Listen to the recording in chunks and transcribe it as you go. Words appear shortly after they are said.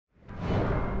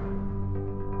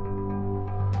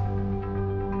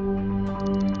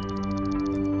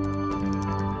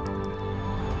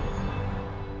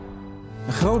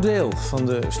groot deel van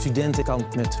de studenten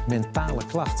kampt met mentale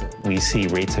klachten. We see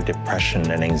rates of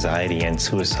depression and anxiety and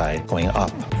suicide going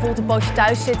up. Bijvoorbeeld een poosje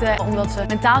thuis zitten omdat ze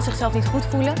mentaal zichzelf niet goed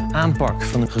voelen. Aanpak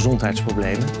van de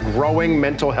gezondheidsproblemen. Growing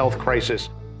mental health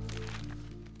crisis.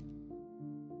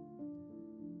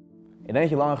 Ik denk dat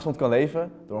je langer gezond kan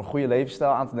leven door een goede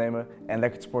levensstijl aan te nemen en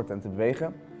lekker te sporten en te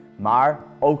bewegen. Maar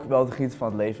ook wel te genieten van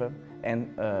het leven. En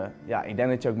ik denk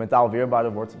dat je ook mentaal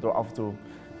weerbaarder wordt door af en toe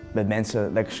met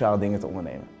mensen lekker sociale dingen te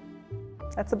ondernemen.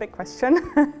 That's a big question.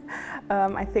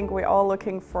 I think we're all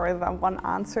looking for the one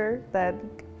answer that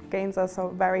gains us a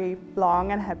very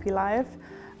long and happy life.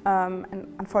 And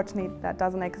unfortunately that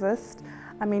doesn't exist.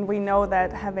 I mean, we know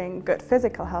that having good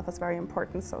physical health is very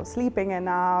important, so sleeping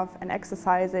enough and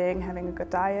exercising, having a good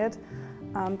diet.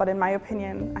 But in my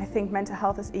opinion, I think mental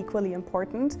health is equally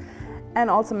important. And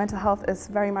also mental health is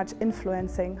very much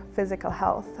influencing physical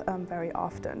health very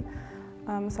often.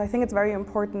 So I think it's very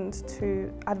important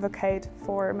to advocate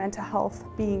for mental health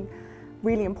being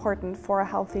really important for a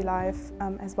healthy life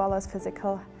as well as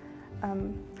physical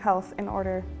health in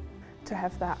order to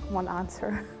have that one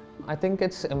answer. I think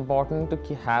it's important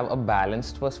to have a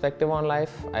balanced perspective on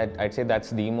life. I'd say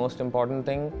that's the most important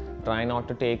thing. Try not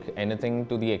to take anything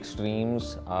to the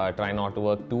extremes. Try not to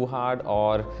work too hard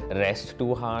or rest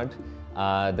too hard.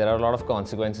 There are a lot of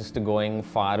consequences to going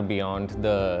far beyond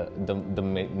the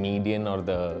median or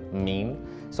the mean.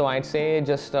 So I'd say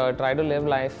just try to live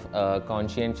life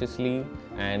conscientiously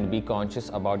and be conscious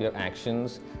about your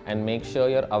actions and make sure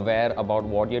you're aware about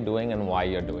what you're doing and why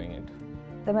you're doing it.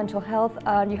 The mental health,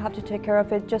 you have to take care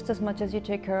of it just as much as you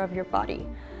take care of your body.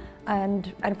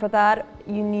 And for that,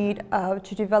 you need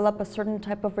to develop a certain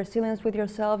type of resilience with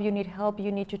yourself. You need help,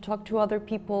 you need to talk to other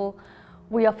people.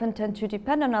 We often tend to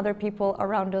depend on other people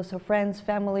around us, so friends,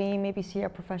 family, maybe see a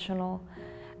professional.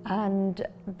 And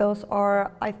those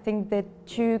are, I think, the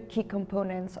two key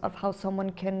components of how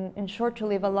someone can ensure to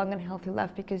live a long and healthy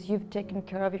life, because you've taken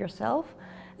care of yourself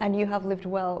and you have lived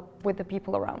well with the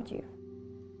people around you.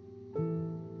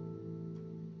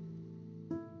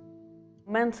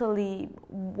 Mentally,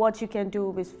 what you can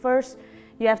do is first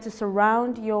you have to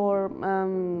surround your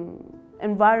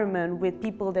environment with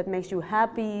people that makes you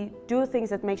happy, do things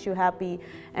that makes you happy,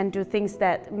 and do things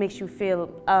that makes you feel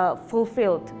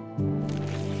fulfilled.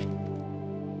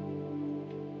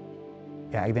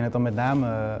 Ja, ik denk dat dan met name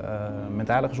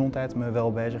mentale gezondheid me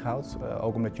wel bezighoudt.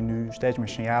 Ook omdat je nu steeds meer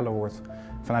signalen hoort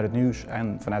vanuit het nieuws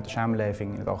en vanuit de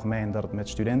samenleving in het algemeen dat het met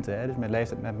studenten,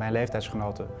 dus met mijn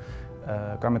leeftijdsgenoten,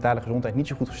 qua mentale gezondheid niet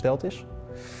zo goed gesteld is.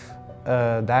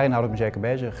 Daarin houd ik me zeker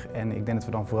bezig en ik denk dat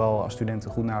we dan vooral als studenten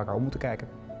goed naar elkaar om moeten kijken.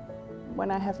 When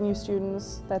I have new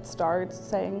students that start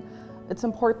saying it's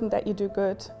important that you do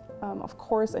good, of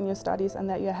course, in your studies and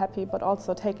that you're happy, but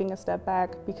also taking a step back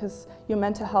because your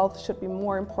mental health should be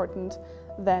more important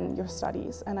than your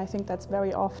studies. And I think that's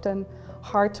very often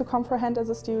hard to comprehend as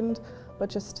a student,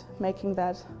 but just making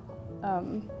that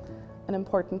an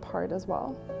important part as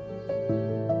well.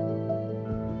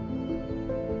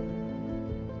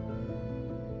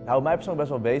 Het houdt mij persoonlijk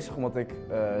best wel bezig, omdat ik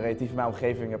relatief in mijn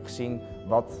omgeving heb gezien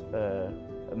wat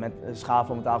met een schaal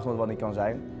van mentaal gezondheid wat niet kan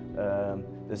zijn.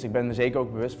 Dus ik ben me zeker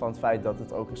ook bewust van het feit dat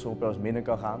het ook in sommige periodes minder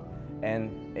kan gaan. En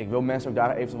ik wil mensen ook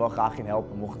daar eventueel wel graag in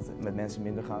helpen, mocht het met mensen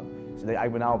minder gaan. Dus ik denk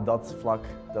eigenlijk bijna op dat vlak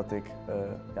dat ik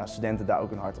studenten daar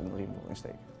ook een hart onder de riem wil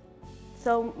insteken.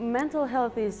 So mental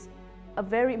health is a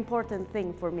very important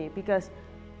thing for me because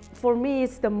for me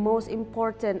it's the most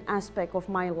important aspect of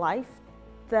my life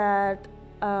that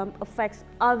affects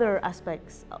other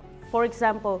aspects. For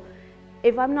example,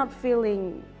 if I'm not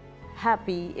feeling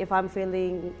happy, if I'm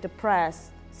feeling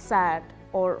depressed, sad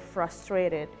or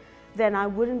frustrated, then I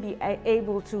wouldn't be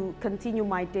able to continue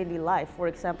my daily life. For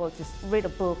example, just read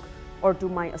a book or do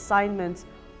my assignments,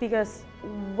 because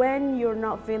when you're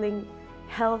not feeling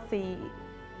healthy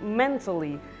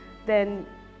mentally, then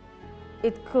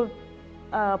it could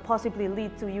possibly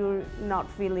lead to you not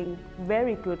feeling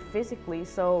very good physically.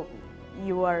 So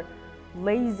you are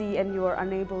lazy and you are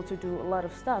unable to do a lot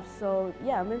of stuff. So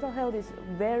yeah, mental health is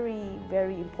very,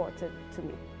 very important to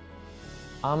me.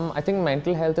 I think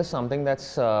mental health is something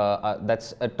that's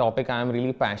a topic I'm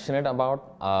really passionate about.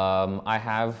 I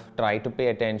have tried to pay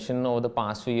attention over the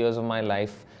past few years of my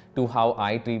life to how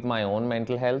I treat my own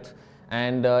mental health.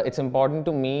 And it's important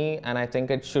to me, and I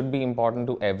think it should be important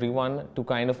to everyone to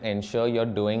kind of ensure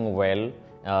you're doing well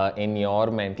in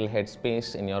your mental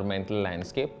headspace, in your mental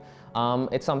landscape.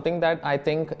 It's something that I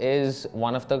think is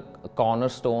one of the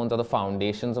cornerstones or the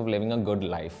foundations of living a good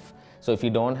life. So if you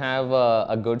don't have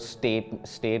a good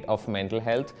state of mental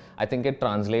health, I think it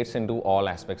translates into all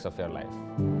aspects of your life.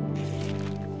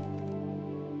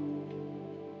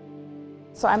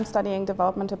 So I'm studying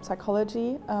developmental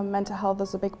psychology. Mental health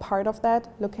is a big part of that,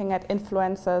 looking at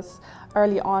influences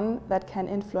early on that can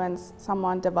influence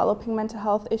someone developing mental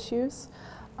health issues,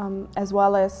 as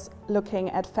well as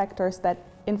looking at factors that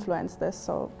influence this.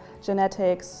 So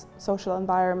genetics, social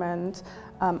environment,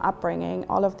 upbringing,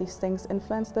 all of these things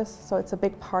influence this. So it's a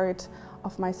big part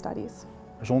of my studies.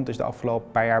 Gezond is de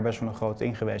afgelopen paar jaar best wel een groot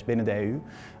ding geweest binnen de EU.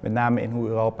 Met name in hoe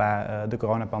Europa de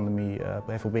coronapandemie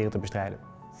heeft proberen te bestrijden.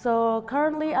 So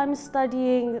currently I'm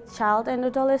studying child and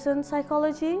adolescent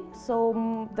psychology. So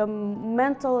the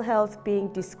mental health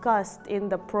being discussed in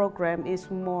the program is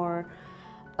more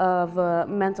of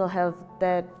mental health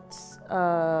that's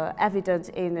evident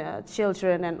in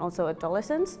children and also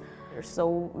adolescents.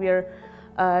 So we're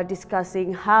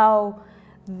discussing how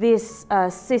this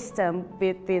system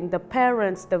between the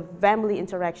parents, the family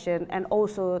interaction, and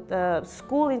also the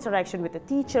school interaction with the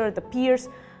teacher, the peers,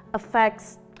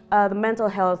 affects the mental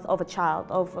health of a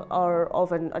child or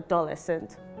of an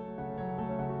adolescent.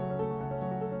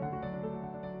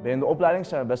 Binnen de opleiding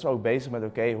zijn we best wel ook bezig met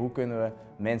hoe kunnen we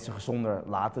mensen gezonder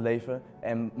laten leven.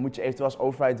 En moet je eventueel als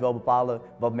overheid wel bepalen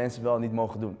wat mensen wel en niet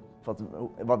mogen doen.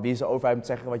 Wie is de overheid moet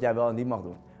zeggen wat jij wel en niet mag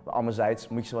doen. Maar anderzijds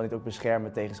moet je ze wel niet ook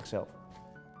beschermen tegen zichzelf.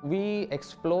 We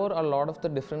explore a lot of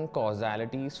the different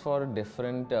causalities for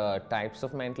different types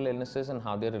of mental illnesses and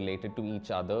how they're related to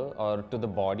each other or to the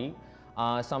body.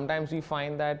 Sometimes we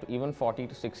find that even 40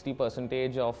 to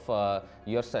 60% of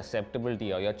your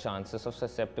susceptibility or your chances of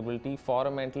susceptibility for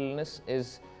a mental illness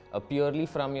is purely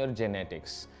from your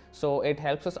genetics. So it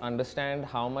helps us understand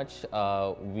how much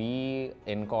we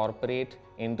incorporate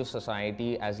into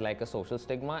society as like a social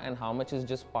stigma and how much is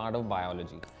just part of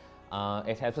biology.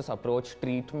 It helps us approach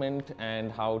treatment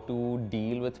and how to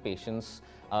deal with patients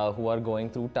who are going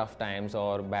through tough times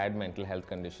or bad mental health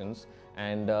conditions.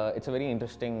 And it's a very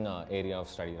interesting area of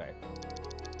study right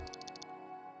now.